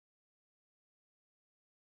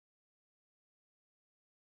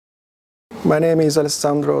My name is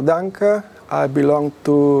Alessandro D'Anca. I belong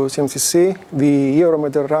to CMCC, the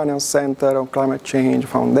Euro-Mediterranean Center on Climate Change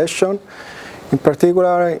Foundation, in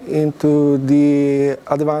particular into the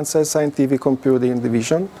Advanced Scientific Computing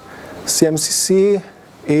Division. CMCC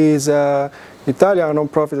is an Italian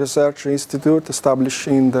non-profit research institute established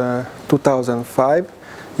in 2005.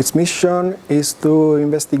 Its mission is to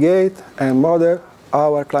investigate and model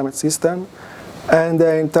our climate system and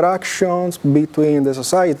the interactions between the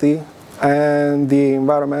society and the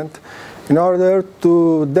environment in order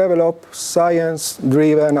to develop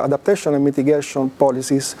science-driven adaptation and mitigation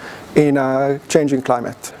policies in a changing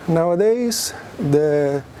climate. Nowadays,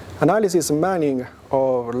 the analysis and mining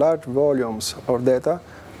of large volumes of data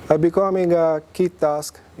are becoming a key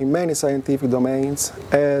task in many scientific domains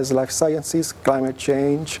as life sciences, climate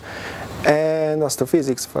change, and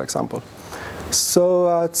astrophysics, for example. So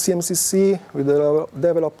at CMCC, we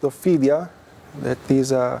developed Ophidia, that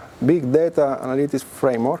is a big data analytics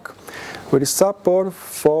framework with support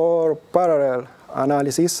for parallel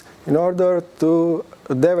analysis in order to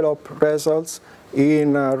develop results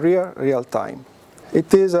in real time.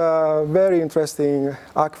 It is a very interesting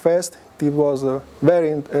Hackfest. It was a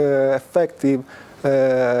very effective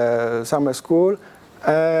summer school,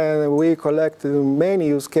 and we collected many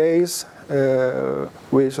use cases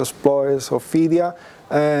which exploits Ophidia,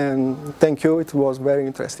 and thank you, it was very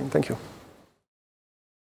interesting. Thank you.